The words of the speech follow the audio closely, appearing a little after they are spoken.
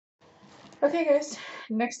Okay, guys.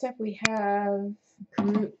 Next up, we have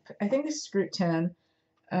group. I think this is group 10.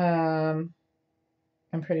 Um,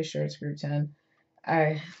 I'm pretty sure it's group 10.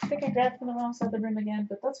 I think I grabbed from the wrong side of the room again,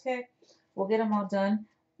 but that's okay. We'll get them all done.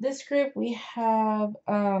 This group, we have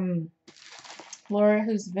Laura,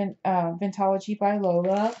 who's Vintology by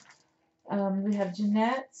Lola. We have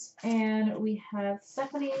Jeanette, and we have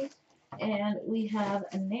Stephanie, and we have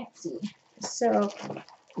Nancy. So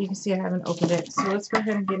you can see I haven't opened it. So let's go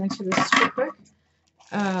ahead and get into this real quick.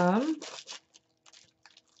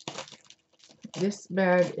 This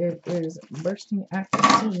bag, it is bursting at the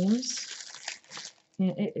seams,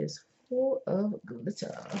 and it is full of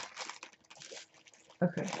glitter.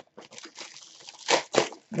 Okay.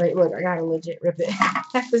 Wait, look, I gotta legit rip it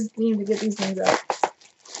at the seam to get these things out.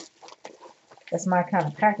 That's my kind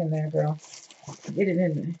of packing there, girl. Get it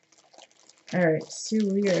in there. Alright,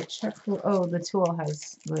 Sulia, check full. Oh, the tool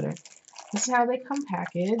has glitter. This is how they come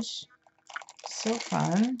packaged. So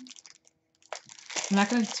fun. I'm not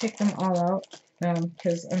going to take them all out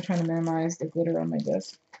because I'm trying to minimize the glitter on my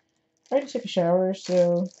desk. I already took a shower,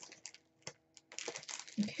 so...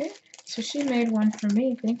 Okay, so she made one for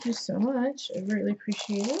me. Thank you so much. I really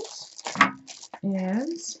appreciate it.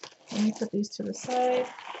 And let me put these to the side.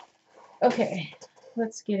 Okay,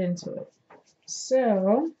 let's get into it.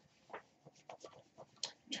 So,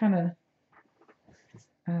 I'm trying to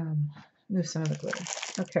move some of the glitter.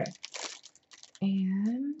 Okay.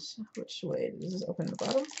 And which way? Does this open the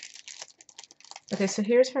bottom? Okay, so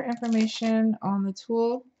here's her information on the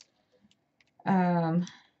tool. Yeah,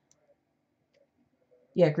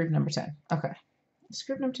 group number 10. Okay. It's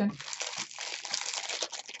group number 10.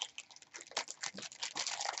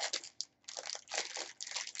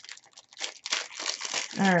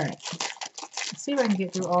 Alright. Let's see if I can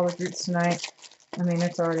get through all the groups tonight. I mean,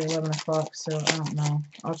 it's already 11 o'clock, so I don't know.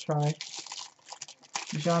 I'll try.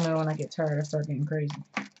 As y'all know, when I get tired, I start getting crazy.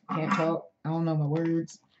 Can't talk. I don't know my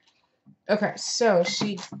words. Okay, so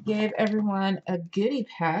she gave everyone a goodie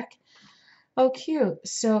pack. Oh, cute.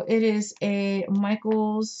 So it is a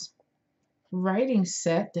Michael's writing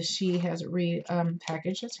set that she has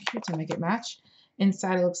packaged. That's cute to make it match.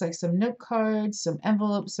 Inside it looks like some note cards, some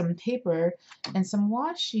envelopes, some paper, and some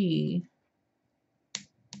washi.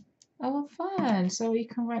 Oh, fun. So you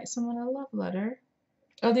can write someone a love letter.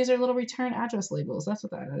 Oh, these are little return address labels. That's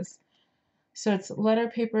what that is. So it's letter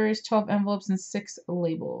papers, 12 envelopes, and 6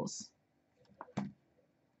 labels.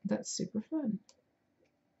 That's super fun.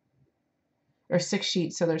 Or 6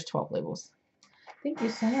 sheets, so there's 12 labels. Thank you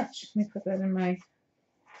so much. Let me put that in my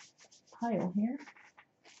pile here.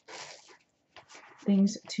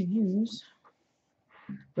 Things to use,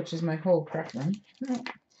 which is my whole craft room.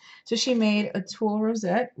 So she made a tulle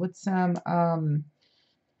rosette with some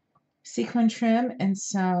sequin trim and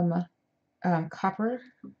some copper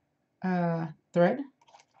thread.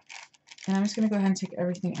 And I'm just going to go ahead and take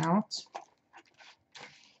everything out.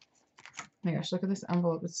 Oh my gosh, look at this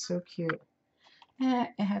envelope. It's so cute.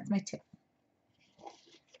 It has my tip.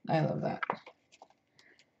 I love that.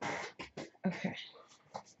 Okay.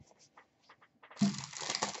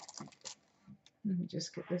 Let me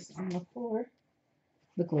just get this on the floor.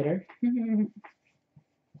 The glitter.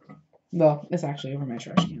 Well, it's actually over my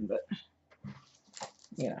trash can, but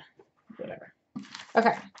yeah, whatever.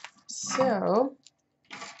 Okay, so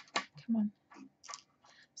come on.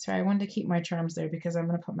 Sorry, I wanted to keep my charms there because I'm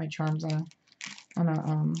gonna put my charms on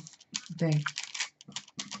a thing.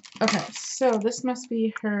 Okay, so this must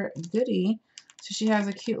be her goodie. So she has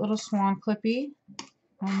a cute little swan clippy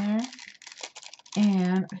on there,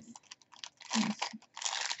 and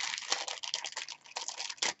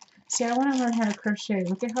see, I want to learn how to crochet.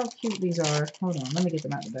 Look at how cute these are. Hold on, let me get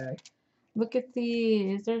them out of the bag. Look at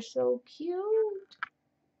these. They're so cute.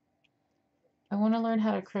 I want to learn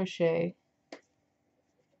how to crochet.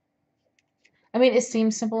 I mean, it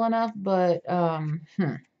seems simple enough, but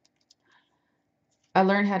I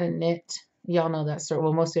learned how to knit. Y'all know that story.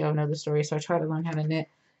 Well, most of y'all know the story, so I tried to learn how to knit.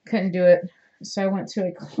 Couldn't do it. So I went to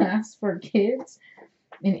a class for kids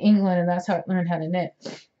in England, and that's how I learned how to knit.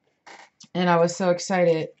 And I was so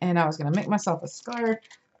excited, and I was going to make myself a scarf.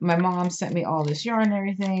 My mom sent me all this yarn and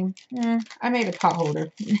everything. I made a pot holder.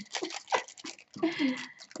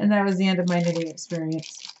 And that was the end of my knitting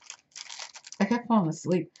experience. I kept falling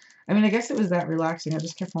asleep. I mean, I guess it was that relaxing. I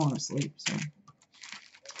just kept falling asleep. So,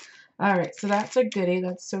 alright, so that's a goodie.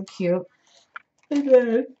 That's so cute. And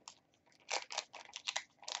then,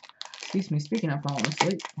 excuse me, speaking of falling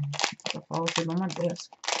asleep, I fall asleep on my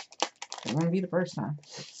desk. It won't be the first time.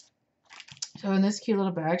 So in this cute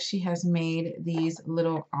little bag, she has made these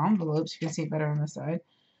little envelopes. You can see it better on the side.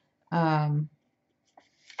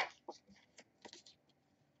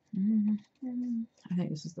 I think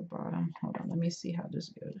this is the bottom. Hold on, let me see how this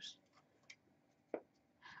goes.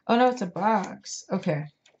 Oh no, it's a box. Okay,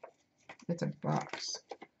 it's a box.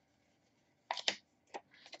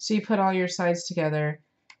 So you put all your sides together,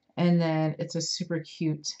 and then it's a super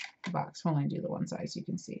cute box. We'll only do the one side so you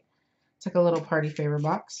can see. It's like a little party favor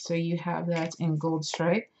box. So you have that in gold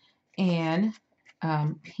stripe and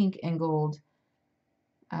pink and gold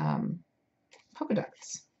polka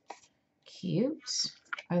dots. Cute.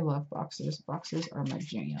 I love boxes. Boxes are my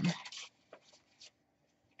jam.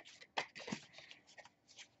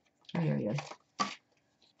 Oh, yeah.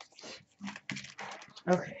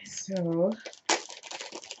 Okay, so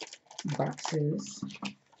boxes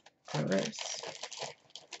are this.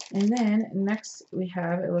 And then next we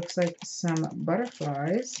have, it looks like some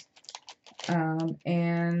butterflies.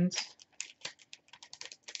 And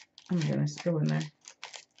oh my goodness, go in there.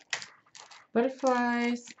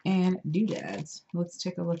 Butterflies and doodads. Let's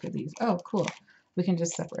take a look at these. Oh, cool. We can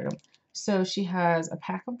just separate them. So she has a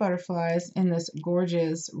pack of butterflies in this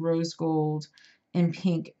gorgeous rose gold and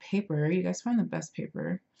pink paper. You guys find the best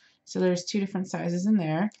paper. So there's 2 different sizes in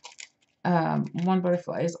there. One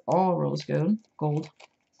butterfly is all rose gold.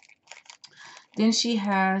 Then she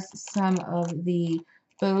has some of the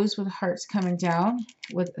bows with hearts coming down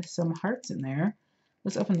with some hearts in there.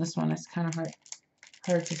 Let's open this one. It's kind of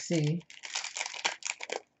hard to see.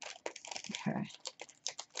 Okay.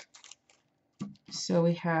 So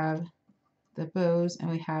we have the bows and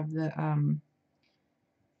we have the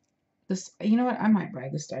this. You know what? I might buy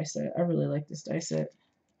this die set. I really like this die set.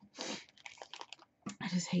 I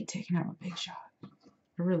just hate taking out a big shot.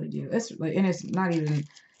 I really do. It's like, and it's not even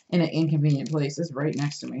in an inconvenient place. It's right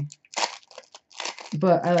next to me.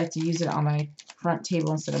 But I like to use it on my front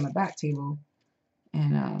table instead of my back table,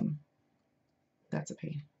 and that's a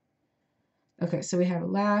pain. Okay, so we have a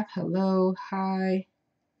laugh, hello, hi,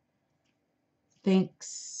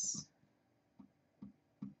 thanks.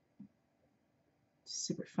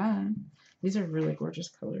 Super fun. These are really gorgeous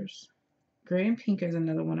colors. Gray and pink is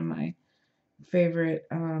another one of my favorite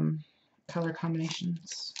color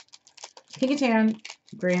combinations. Pink and tan,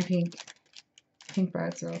 gray and pink, pink by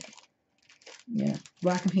itself. Yeah,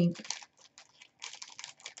 black and pink.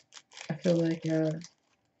 I feel like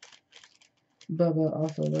Bubba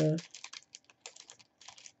off of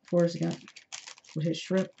Forrest Gump with his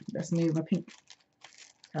shrimp. That's made by pink.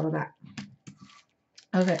 How about that?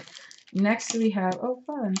 Okay, next we have, oh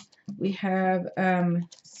fun, we have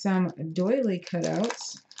some doily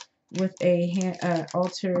cutouts with a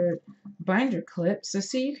altered binder clip. So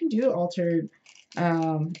see, you can do altered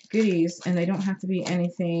goodies and they don't have to be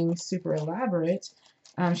anything super elaborate.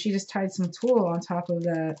 She just tied some tulle on top of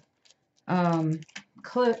that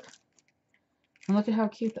clip, and look at how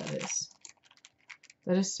cute that is.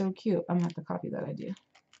 That is so cute. I'm gonna have to copy that idea.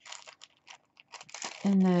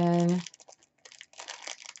 And then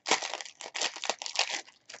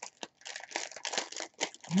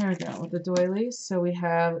here we go with the doilies. So we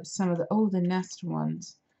have some of the, oh, the nest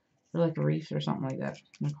ones. They're like reefs or something like that,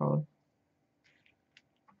 they're called.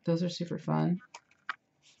 Those are super fun.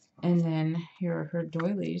 And then here are her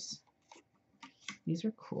doilies. These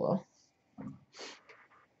are cool.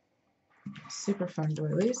 Super fun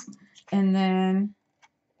doilies. And then,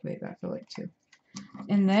 wait, I feel like 2.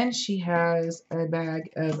 And then she has a bag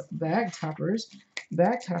of bag toppers.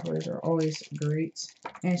 Bag toppers are always great.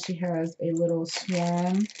 And she has a little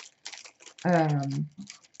swan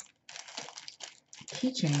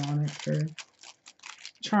keychain on it, or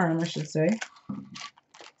charm, I should say.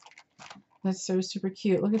 That's so super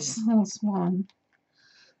cute. Look at this little swan.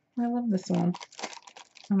 I love this one.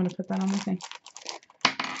 I'm going to put that on my thing.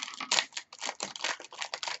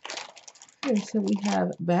 Okay, so we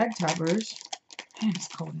have bag toppers. Man, it's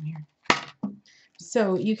cold in here.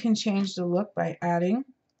 So you can change the look by adding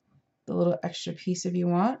the little extra piece if you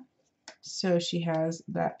want. So she has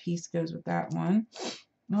that piece goes with that one.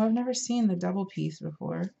 No, I've never seen the double piece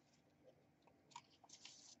before.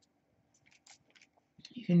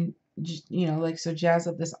 You can, you know, like, so jazz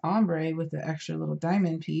up this ombre with the extra little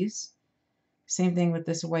diamond piece. Same thing with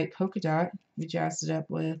this white polka dot. We jazzed it up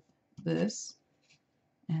with this.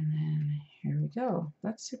 And then here we go.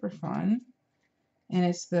 That's super fun. And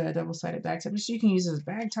it's the double-sided bag topper. So you can use it as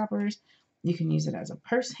bag toppers. You can use it as a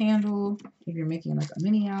purse handle if you're making like a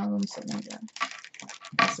mini album, something like that.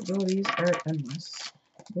 Possibilities are endless.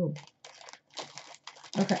 Whoa.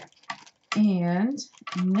 Okay. And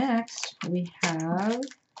next we have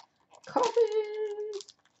coffee.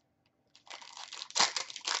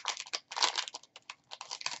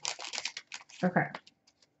 Okay.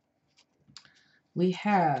 We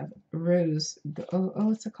have rose.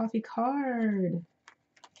 Oh, it's a coffee card.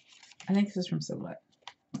 I think this is from Silhouette.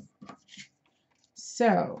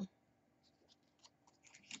 So,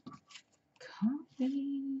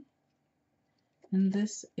 coffee. And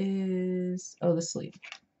this is, oh, the sleeve.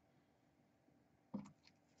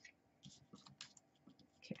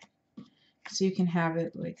 Okay. So you can have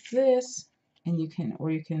it like this, and you can,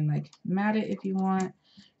 or you can like mat it if you want.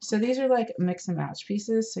 So these are like mix and match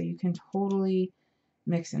pieces, so you can totally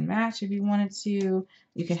mix and match if you wanted to.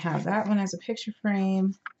 You can have that one as a picture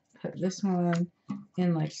frame, put this one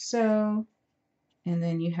in like so, and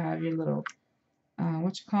then you have your little,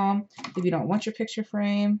 what you call them? If you don't want your picture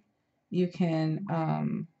frame, you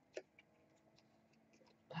can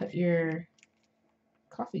put your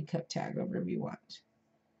coffee cup tag over if you want.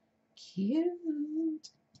 Cute.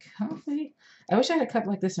 Coffee. I wish I had a cup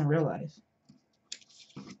like this in real life.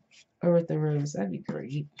 Or with the rose. That'd be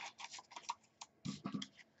great.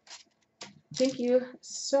 Thank you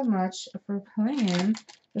so much for playing.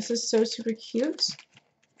 This is so super cute.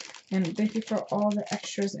 And thank you for all the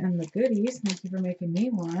extras and the goodies. Thank you for making me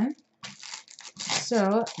one.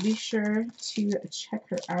 So be sure to check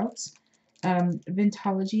her out.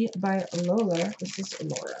 Vintology by Lola. This is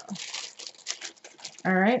Laura.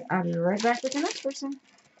 Alright, I'll be right back with the next person.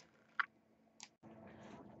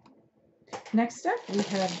 Next up, we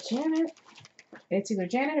have Janet. It's either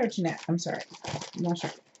Janet or Jeanette. I'm sorry. I'm not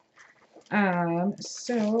sure.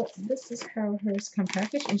 So this is how hers come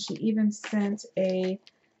packaged, and she even sent a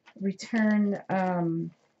return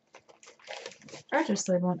address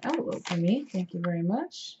label and envelope for me. Thank you very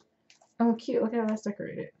much. Oh, cute. Look how that's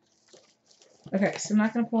decorated. Okay, so I'm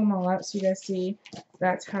not going to pull them all out so you guys see.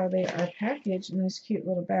 That's how they are packaged in these cute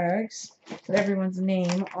little bags with everyone's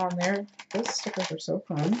name on there. Those stickers are so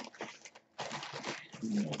fun.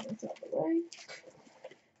 That's out the way.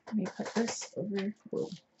 Let me put this over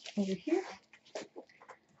here.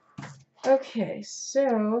 Okay,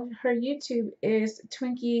 so her YouTube is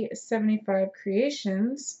Twinkie75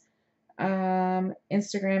 Creations.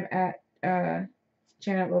 Instagram at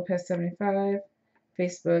Janet Lopez 75.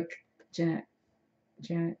 Facebook Janet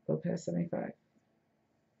Lopez 75.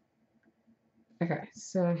 Okay,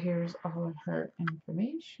 so here's all of her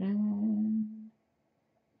information.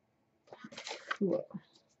 Cool.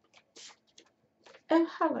 Oh,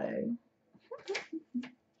 hello.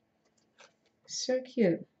 So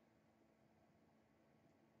cute.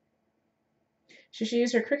 So she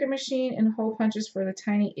used her Cricut machine and hole punches for the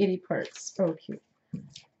tiny itty parts. Oh, cute. The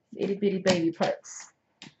itty bitty baby parts.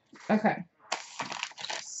 Okay.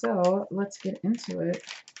 So let's get into it.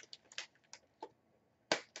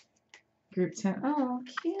 Group 10. Oh,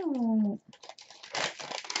 cute.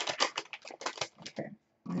 Okay.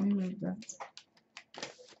 Let me move that.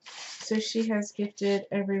 So she has gifted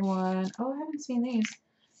everyone. Oh, I haven't seen these.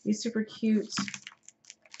 These super cute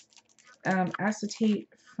acetate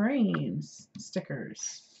frames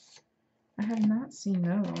stickers. I have not seen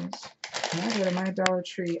those. I go to my Dollar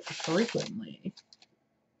Tree frequently.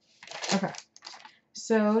 Okay.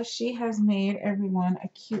 So she has made everyone a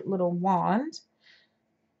cute little wand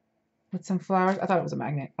with some flowers. I thought it was a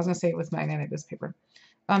magnet. I was going to say it was magnetic, this paper.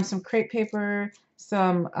 Some crepe paper,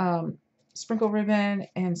 some sprinkle ribbon,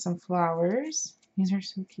 and some flowers. These are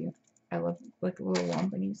so cute. I love like little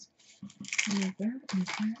wand thingies. And that.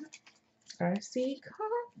 I see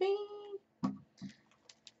coffee.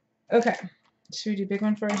 Okay. Should we do big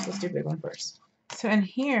one first? Let's do big one first. So in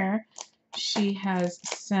here, she has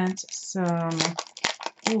sent some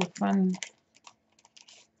fun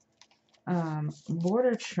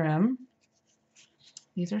border trim.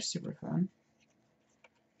 These are super fun.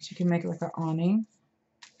 She can make it like an awning.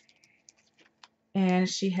 And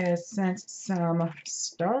she has sent some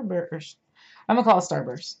starburst. I'm gonna call it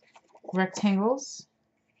starburst rectangles.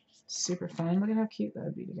 Super fun. Look at how cute that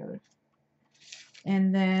would be together.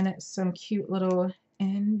 And then some cute little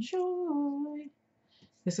enjoy.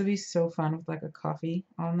 This would be so fun with like a coffee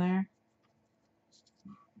on there.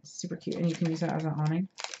 Super cute, and you can use that as an awning,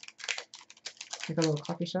 like a little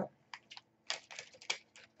coffee shop.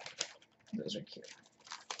 Those are cute.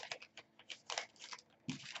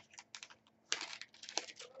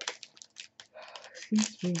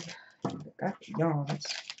 Excuse me. Got the yawns.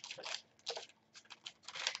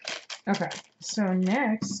 Okay, so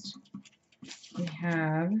next we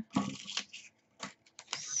have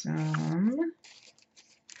something.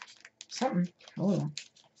 Hold on.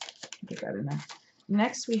 Get that in there.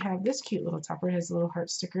 Next we have this cute little topper. It has a little heart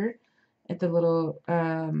sticker at the little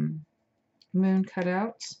moon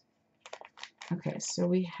cutout. Okay, so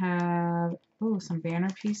we have some banner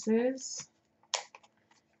pieces.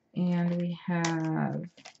 And we have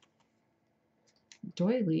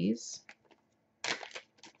doilies.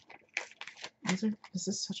 This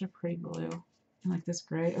is such a pretty blue. I like this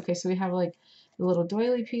gray. Okay, so we have like the little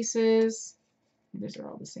doily pieces. These are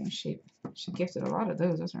all the same shape. She gifted a lot of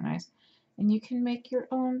those. Those are nice. And you can make your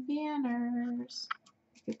own banners.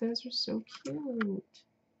 Look at those, are so cute.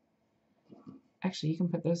 Actually, you can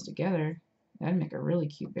put those together. That'd make a really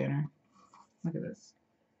cute banner. Look at this.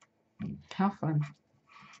 How fun.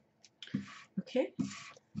 Okay.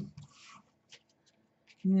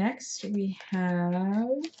 Next we have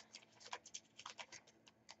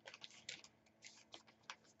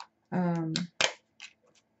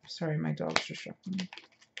sorry, my dog's distracting me.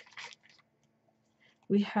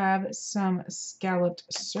 We have some scalloped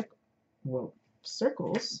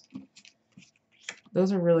circles.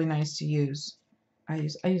 Those are really nice to use. I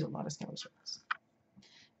use a lot of scalloped circles.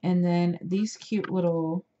 And then these cute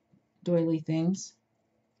little doily things.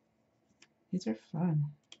 These are fun.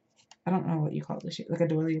 I don't know what you call this shape, like a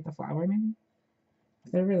doily with a flower maybe.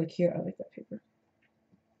 They're really cute. I like that paper.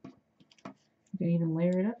 You can even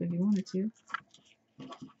layer it up if you wanted to.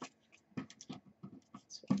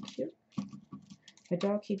 It's really cute. My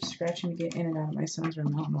dog keeps scratching to get in and out of my son's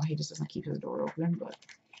room. I don't know why he just doesn't keep his door open, but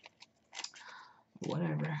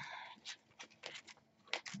whatever.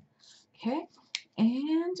 Okay,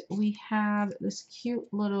 and we have this cute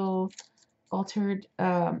little altered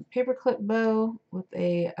paperclip bow with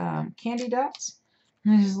a candy dot.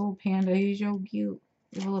 And there's a little panda. He's so cute.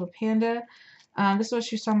 We have a little panda. This is what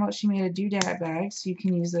she was talking about. She made a doodad bag, so you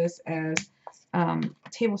can use this as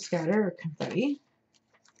table scatter or confetti.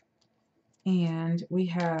 And we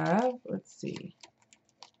have, let's see,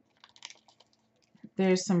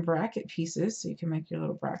 there's some bracket pieces, so you can make your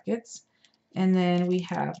little brackets. And then we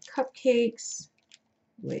have cupcakes.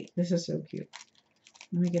 Wait, this is so cute.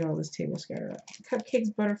 Let me get all this table scatter up. Cupcakes,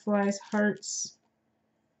 butterflies, hearts.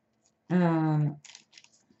 Look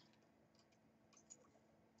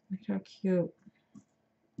how cute.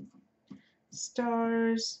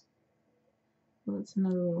 Stars. Oh, it's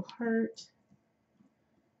another little heart.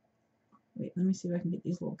 Wait, let me see if I can get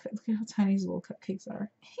these little cups. Look at how tiny these little cupcakes are.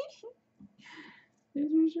 These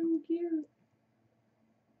are so cute.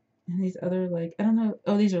 And these other, like, I don't know.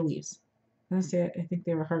 Oh, these are leaves. I was gonna say I think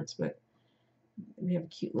they were hearts, but we have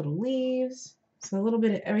cute little leaves. So a little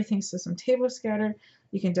bit of everything. So some table scatter.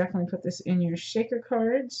 You can definitely put this in your shaker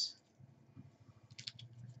cards.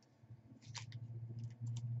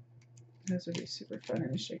 Those would be super fun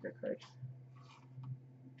in a shaker card.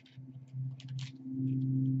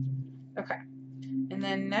 Okay. And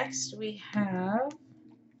then next we have,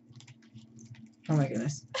 oh my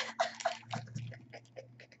goodness.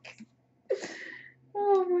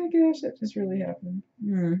 Oh my gosh, that just really happened.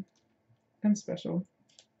 I'm special.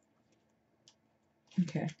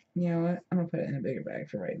 Okay, you know what? I'm gonna put it in a bigger bag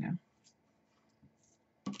for right now.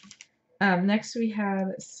 Next we have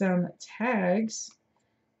some tags.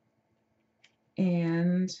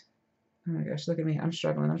 And, oh my gosh, look at me. I'm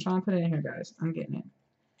struggling. I'm trying to put it in here, guys. I'm getting it.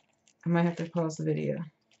 I might have to pause the video.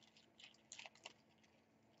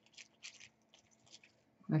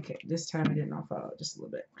 Okay, this time I didn't all fall out just a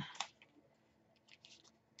little bit.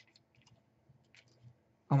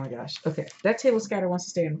 Oh my gosh. Okay, that table scatter wants to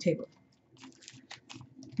stay on the table.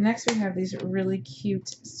 Next we have these really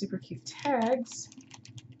cute, super cute tags.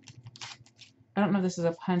 I don't know if this is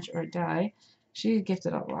a punch or a die. She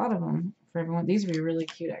gifted a lot of them for everyone. These would be really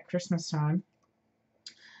cute at Christmas time.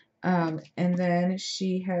 And then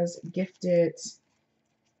she has gifted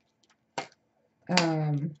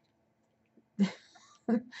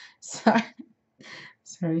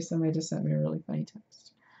sorry, somebody just sent me a really funny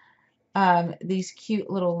text. These cute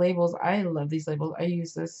little labels. I love these labels. I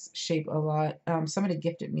use this shape a lot. Somebody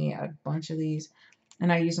gifted me a bunch of these,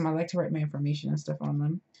 and I use them. I like to write my information and stuff on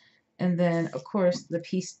them. And then, of course, the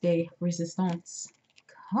piece de resistance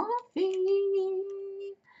coffee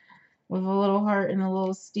with a little heart and a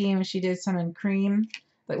little steam. She did some in cream.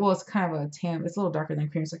 Like, well, it's kind of a tan. It's a little darker than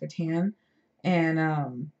cream. It's like a tan.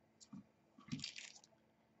 And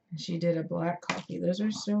she did a black coffee. Those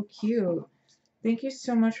are so cute. Thank you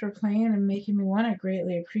so much for playing and making me one. I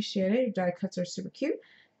greatly appreciate it. Your die cuts are super cute.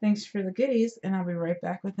 Thanks for the goodies, and I'll be right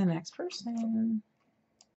back with the next person.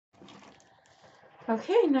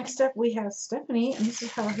 Okay, next up we have Stephanie, and this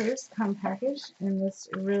is how hers come packaged in this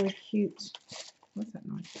really cute, what's that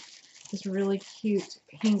noise? This really cute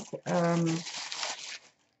pink,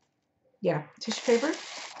 yeah, tissue paper.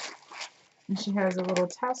 And she has a little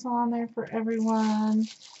tassel on there for everyone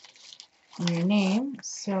and your name.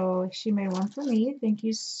 So she made one for me. Thank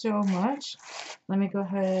you so much. Let me go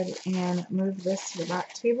ahead and move this to the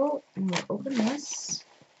back table, and we'll open this.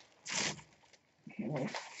 Okay.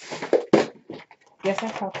 Yes, I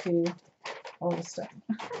talked to all the stuff.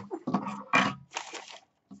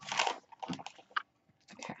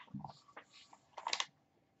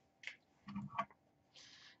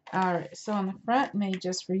 Alright, so on the front, Made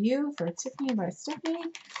Just For You for Tiffany by Stephanie.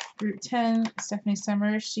 Group 10, Stephanie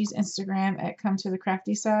Summers. She's Instagram at Come to the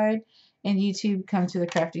Crafty Side and YouTube Come to the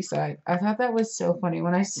Crafty Side. I thought that was so funny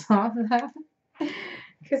when I saw that.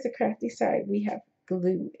 Because the Crafty Side, we have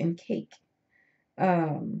glue and cake.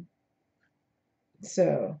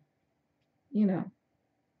 So, you know.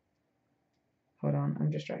 Hold on,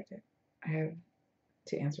 I'm distracted. I have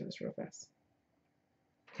to answer this real fast.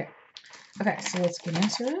 Okay, so let's get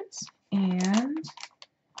into it. And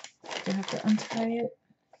do I have to untie it?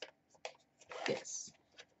 Yes.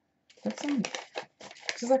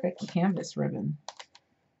 This is like a canvas ribbon.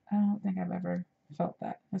 I don't think I've ever felt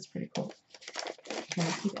that. That's pretty cool. I'm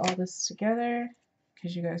going to keep all this together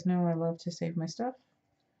because you guys know I love to save my stuff.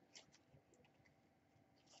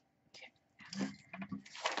 Okay.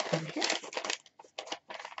 Over here.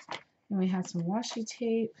 And we have some washi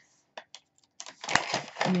tape.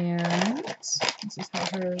 And this is how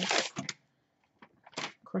hers.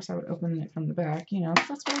 Of course, I would open it from the back. You know,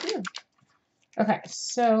 that's what I do. Okay,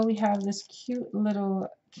 so we have this cute little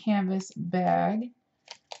canvas bag.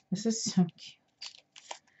 This is so cute.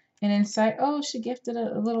 And inside, oh, she gifted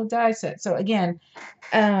a little die set. So again,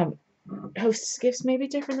 hostess gifts may be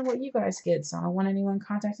different than what you guys get. So I don't want anyone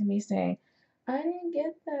contacting me saying, I didn't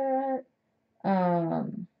get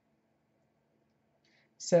that.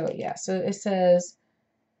 So yeah, so it says,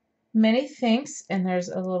 many thanks, and there's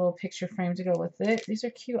a little picture frame to go with it. These are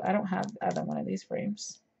cute. I don't have either one of these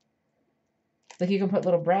frames. Like you can put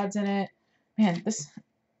little brads in it. Man, this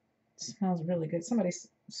smells really good. Somebody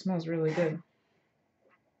smells really good.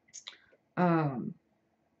 And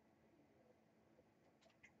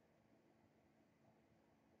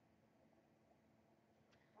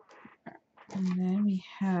then we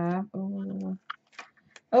have, oh,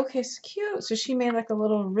 okay, it's cute. So she made like a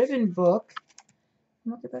little ribbon book.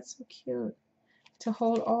 Look at that, so cute. To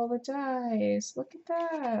hold all the dies. Look at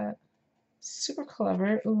that. Super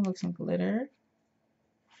clever. Oh, look, some glitter.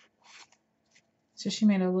 So she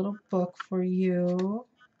made a little book for you.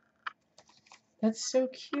 That's so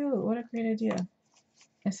cute. What a great idea.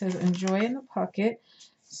 It says enjoy in the pocket.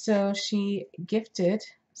 So she gifted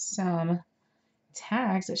some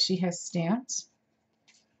tags that she has stamped.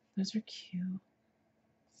 Those are cute.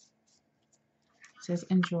 It says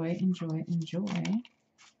enjoy, enjoy, enjoy.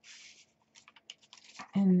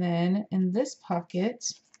 And then in this pocket,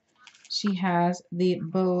 she has the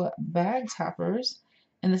bow bag toppers.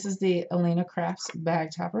 And this is the Elena Crafts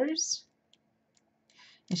bag toppers.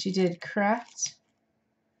 And she did craft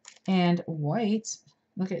and white.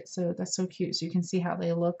 Look at, so that's so cute. So you can see how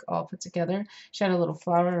they look all put together. She had a little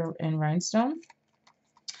flower and rhinestone.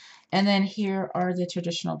 And then here are the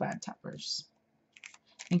traditional bag toppers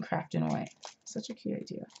in craft and white. Such a cute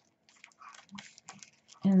idea.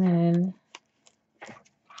 And then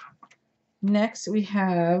next we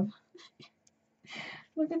have,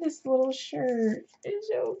 look at this little shirt. It's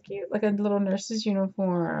so cute. Like a little nurse's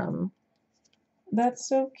uniform. That's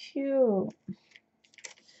so cute.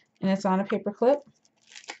 And it's on a paper clip.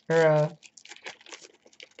 Or a,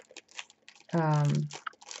 what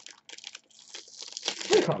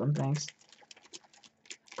do you call them things?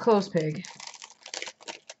 Clothes peg.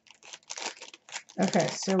 Okay,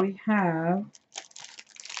 so we have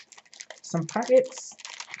some pockets,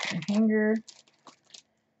 a hanger,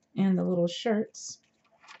 and the little shirts.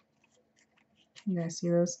 You guys see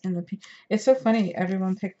those in the pink? It's so funny.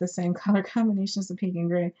 Everyone picked the same color combinations, the pink and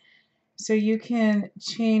gray. So you can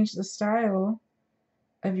change the style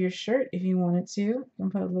of your shirt if you wanted to. You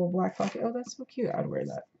can put a little black pocket. Oh, that's so cute. I'd wear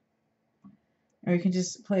that. Or you can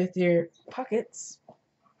just play with your pockets.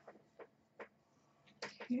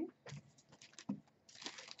 Okay.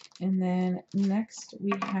 And then next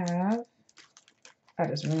we have, I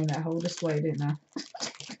just ruined that whole display, didn't I?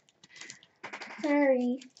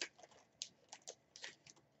 Sorry.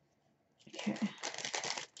 Okay.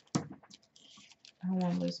 I don't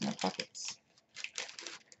want to lose my pockets.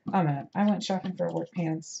 I went shopping for work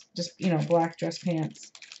pants, just, you know, black dress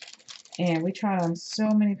pants. And we tried on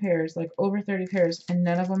so many pairs, like over 30 pairs, and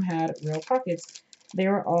none of them had real pockets. They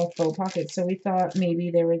were all faux pockets. So we thought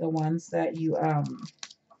maybe they were the ones that you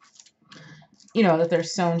know, that they're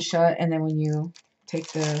sewn shut, and then when you take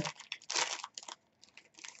the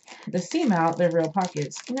seam out, they're real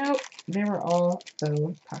pockets. Nope, they were all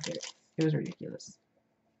faux pockets. It was ridiculous.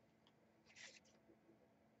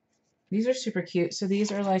 These are super cute. So these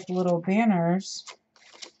are like little banners,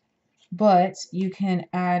 but you can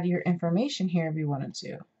add your information here if you wanted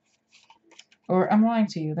to. Or I'm lying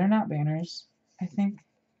to you, they're not banners. I think,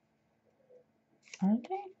 are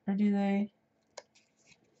they? Or do they?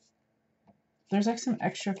 There's like some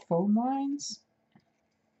extra fold lines.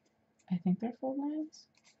 I think they're fold lines.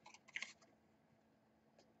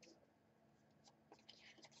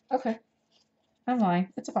 Okay, I'm lying.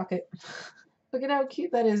 It's a pocket. Look at how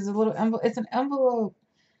cute that is. A little envelope. It's an envelope.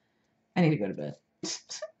 I need to go to bed.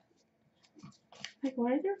 Like,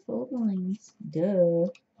 why are there fold lines? Duh.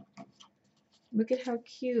 Look at how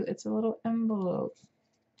cute. It's a little envelope.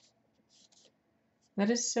 That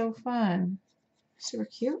is so fun. Super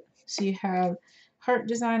cute. So you have heart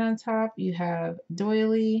design on top, you have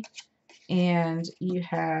doily, and you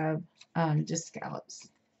have just scallops.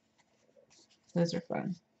 Those are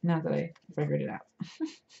fun. Now that I figured it out.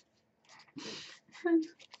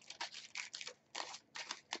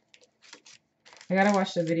 I gotta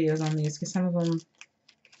watch the videos on these because some of them,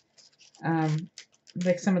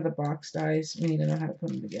 like some of the box dies, we need to know how to put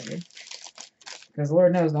them together. Because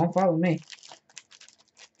Lord knows, don't follow me.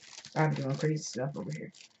 I'm doing crazy stuff over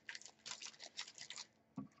here.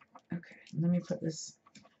 Okay, let me put this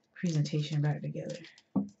presentation back together.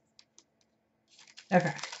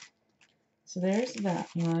 Okay, so there's that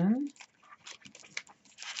one.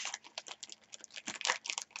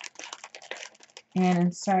 And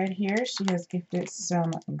inside here, she has gifted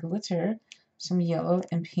some glitter, some yellow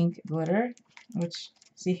and pink glitter, which,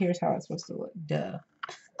 see, here's how it's supposed to look. Duh.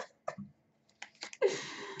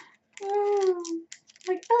 Oh,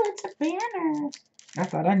 like, oh, it's a banner. I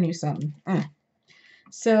thought I knew something.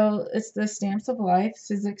 So it's the Stamps of Life,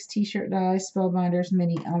 Sizzix T-shirt die, Spellbinders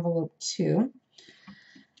Mini Envelope 2.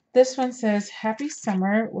 This one says, Happy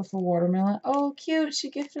Summer with a watermelon. Oh, cute. She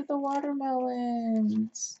gifted the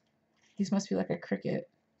watermelons. These must be like a Cricut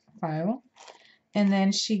file. And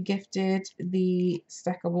then she gifted the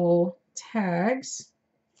stackable tags.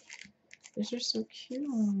 Those are so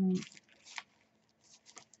cute.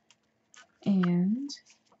 And,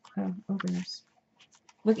 oh, openers.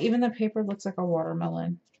 Look, even the paper looks like a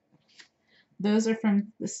watermelon. Those are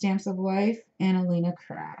from the Stamps of Life and Alina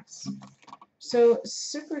Crafts. So,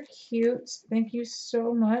 super cute. Thank you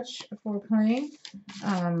so much for playing.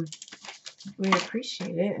 We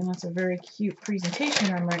appreciate it, and that's a very cute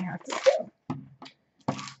presentation I might have to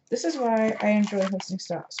do. This is why I enjoy hosting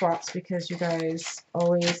swaps, because you guys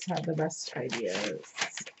always have the best ideas.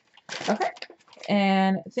 Okay,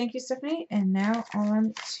 and thank you, Stephanie. And now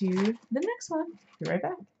on to the next one. Be right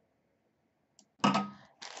back.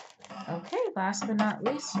 Okay, last but not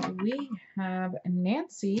least, we have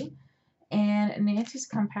Nancy. And Nancy's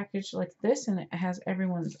come packaged like this, and it has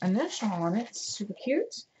everyone's initial on it. It's super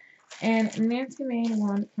cute. And Nancy made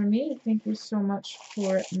one for me. Thank you so much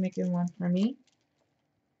for making one for me.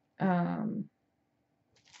 Let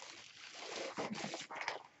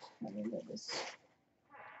me move this.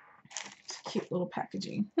 It's cute little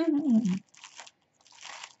packaging.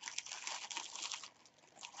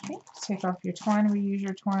 Okay, take off your twine. Reuse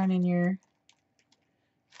your twine in your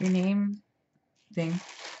name thing.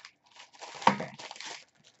 Okay.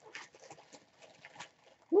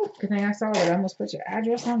 Ooh, good thing I saw that. I almost put your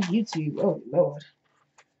address on YouTube. Oh, Lord.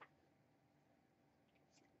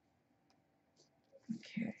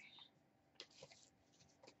 Okay.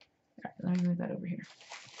 All right, let me move that over here.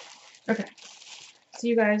 Okay. So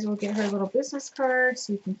you guys will get her little business card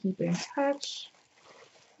so you can keep in touch.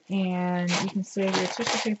 And you can save your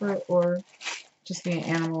tissue paper or just be an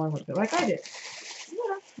animal and look it like I did.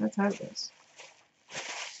 Yeah, that's how it goes.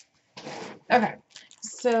 Okay.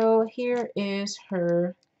 So here is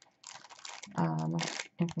her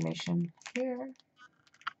information here.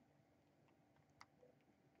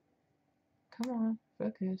 Come on,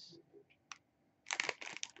 focus.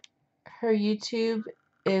 Her YouTube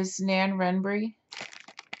is Nan Renbury.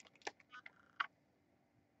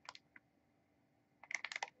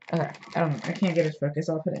 Okay, I don't know. I can't get it focused.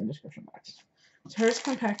 I'll put it in the description box. So hers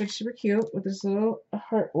come packaged super cute with this little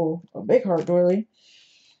heart, well, a big heart doily.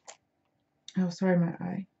 Oh, sorry, my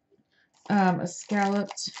eye. A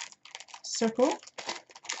scalloped circle.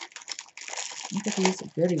 Look at these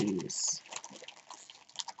goodies.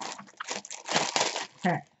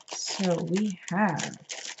 Okay, so we have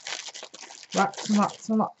lots and lots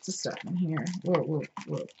and lots of stuff in here. Whoa, whoa,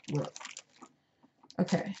 whoa, whoa.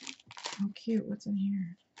 Okay. How cute. What's in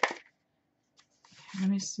here? Let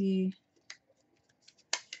me see.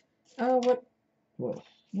 Oh, what? Whoa.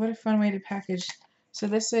 What a fun way to package. So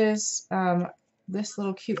this is this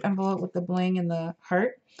little cute envelope with the bling and the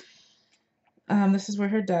heart. This is where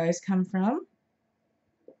her dies come from.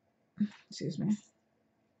 Excuse me.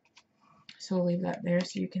 So we'll leave that there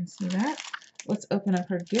so you can see that. Let's open up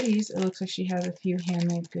her goodies. It looks like she has a few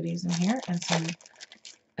handmade goodies in here and some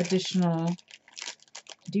additional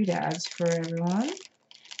doodads for everyone.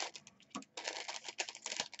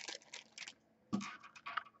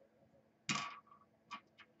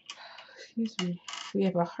 We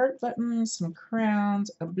have a heart button, some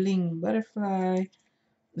crowns, a bling butterfly,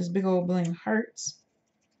 this big old bling hearts.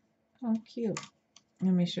 Oh, cute.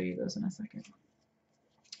 Let me show you those in a second.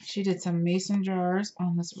 She did some mason jars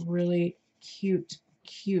on this really cute,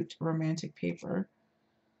 cute romantic paper.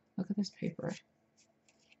 Look at this paper.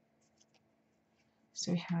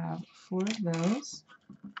 So we have 4 of those.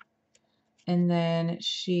 And then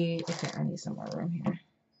she, okay, I need some more room here.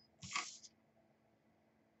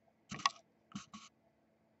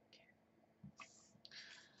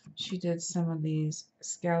 She did some of these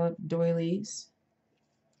scallop doilies,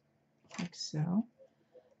 like so.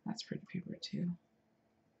 That's pretty paper too.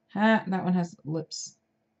 That one has lips.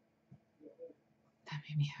 That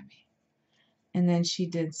made me happy. And then she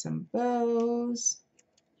did some bows.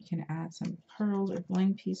 You can add some pearls or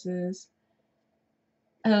bling pieces.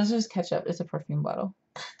 And let's just catch up. It's a perfume bottle.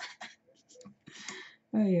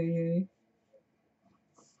 Oh, yeah.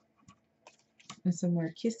 And some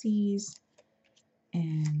more kissies.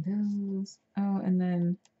 And those. Oh, and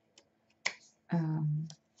then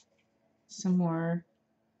some more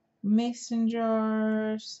mason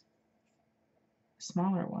jars.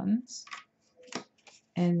 Smaller ones.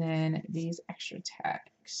 And then these extra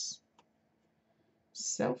tags.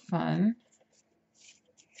 So fun.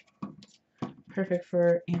 Perfect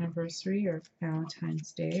for anniversary or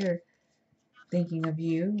Valentine's Day or thinking of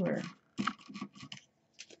you or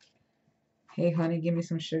hey honey, give me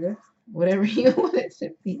some sugar. Whatever you want it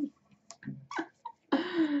to be. Oh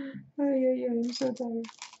yeah, I'm so tired.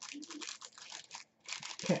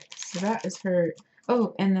 Okay, so that is her.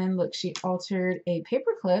 Oh, and then look, she altered a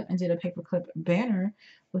paperclip and did a paperclip banner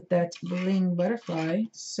with that bling butterfly.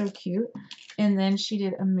 So cute. And then she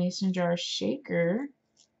did a mason jar shaker.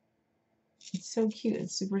 It's so cute.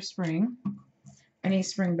 It's super spring. I need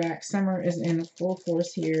spring back. Summer is in full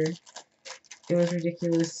force here. It was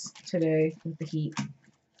ridiculous today with the heat.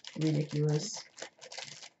 Ridiculous.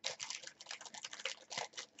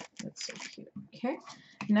 That's so cute. Okay.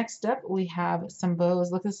 Next up, we have some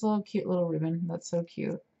bows. Look at this little cute little ribbon. That's so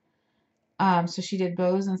cute. So she did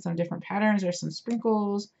bows in some different patterns. There's some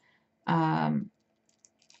sprinkles, some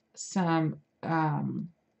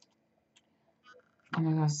oh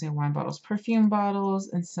my gosh, say wine bottles, perfume bottles,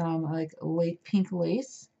 and some like light pink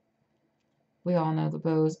lace. We all know the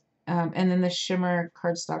bows. And then the shimmer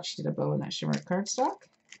cardstock. She did a bow in that shimmer cardstock.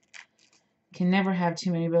 Can never have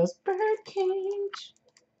too many bows. Birdcage.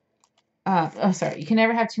 Oh, sorry. You can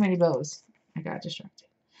never have too many bows. I got distracted.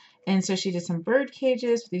 And so she did some bird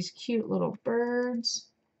cages with these cute little birds.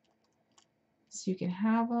 So you can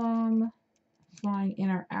have them flying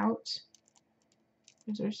in or out.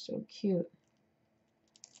 Those are so cute.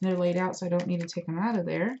 They're laid out, so I don't need to take them out of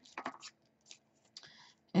there.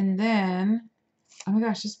 And then, oh my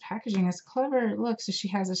gosh, this packaging is clever. Look, so she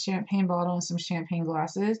has a champagne bottle and some champagne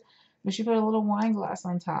glasses, but she put a little wine glass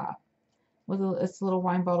on top with its little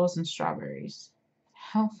wine bottles and strawberries.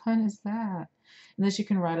 How fun is that? And then you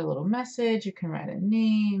can write a little message. You can write a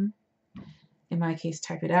name. In my case,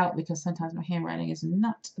 type it out because sometimes my handwriting is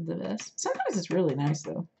not the best. Sometimes it's really nice,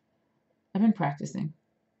 though. I've been practicing.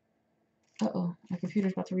 Uh-oh, my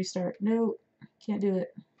computer's about to restart. No, can't do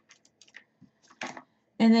it.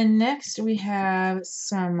 And then next we have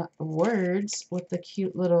some words with the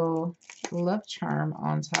cute little love charm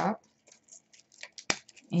on top.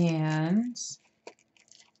 And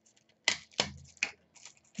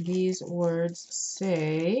these words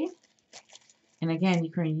say, and again, you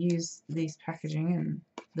can use these packaging and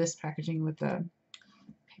this packaging with the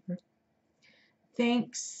paper.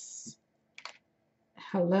 Thanks.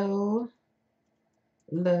 Hello.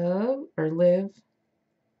 Love or live.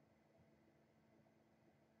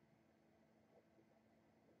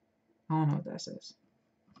 I don't know what that says.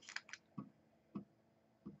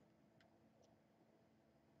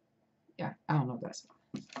 Yeah, I don't know what that says.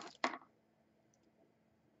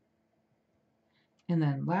 And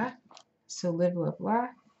then laugh. So live, love, laugh.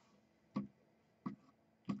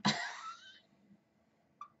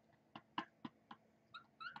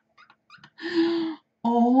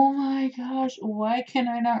 Oh my gosh, why can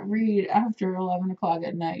I not read after 11 o'clock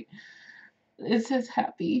at night? It says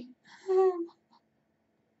happy.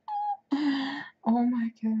 Oh my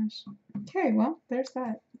gosh. Okay, well, there's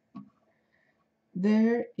that.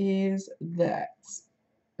 There is that.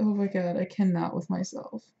 Oh my god, I cannot with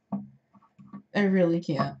myself. I really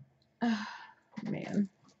can't. Man.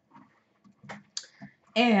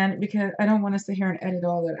 And because I don't want to sit here and edit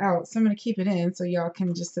all that out, so I'm going to keep it in so y'all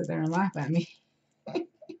can just sit there and laugh at me.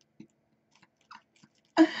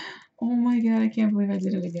 Oh my god, I can't believe I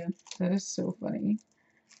did it again. That is so funny.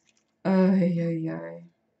 Ay.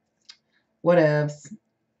 Whatevs.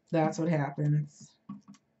 That's what happens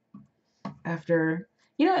after,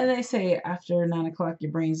 you know, and they say after 9 o'clock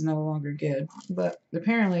your brain's no longer good. But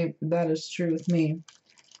apparently that is true with me.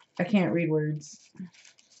 I can't read words.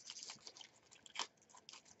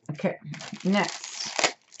 Okay,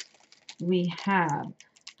 next we have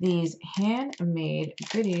these handmade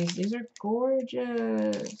goodies. These are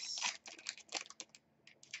gorgeous.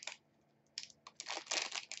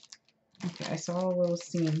 Okay, I saw a little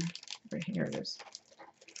seam right here. It is.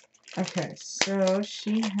 Okay, so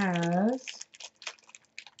she has.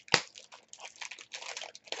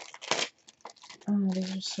 Oh,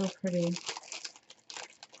 these are so pretty.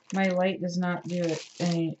 My light does not do it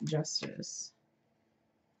any justice.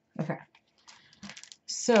 Okay.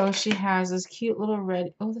 So she has this cute little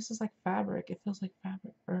red. Oh, this is like fabric. It feels like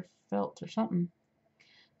fabric or felt or something.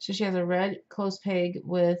 So she has a red clothes peg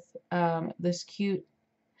with this cute.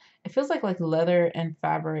 It feels like leather and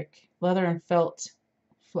fabric, leather and felt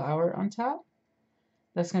flower on top.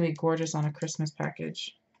 That's gonna be gorgeous on a Christmas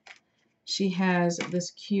package. She has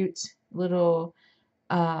this cute little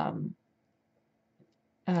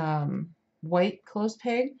white clothes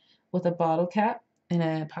peg with a bottle cap and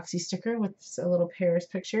an epoxy sticker with a little Paris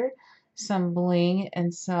picture, some bling,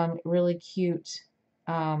 and some really cute,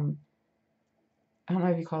 I don't know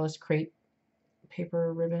if you call this crepe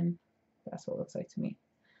paper ribbon. That's what it looks like to me.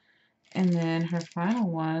 And then her final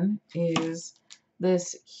one is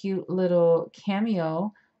this cute little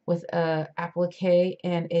cameo with a applique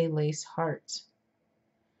and a lace heart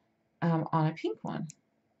on a pink one.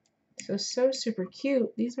 So super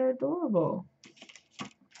cute. These are adorable.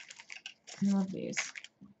 I love these.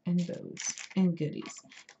 And those. And goodies.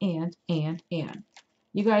 And.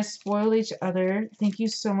 You guys spoil each other. Thank you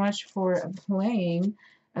so much for playing.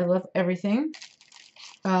 I love everything.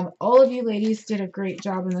 All of you ladies did a great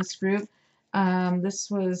job in this group. This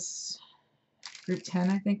was group 10,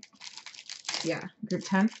 I think. Yeah, group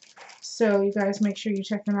 10. So you guys make sure you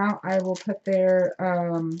check them out. I will put their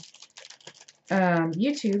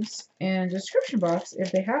YouTubes in the description box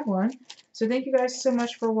if they have one. So thank you guys so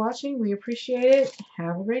much for watching. We appreciate it.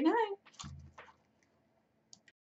 Have a great night.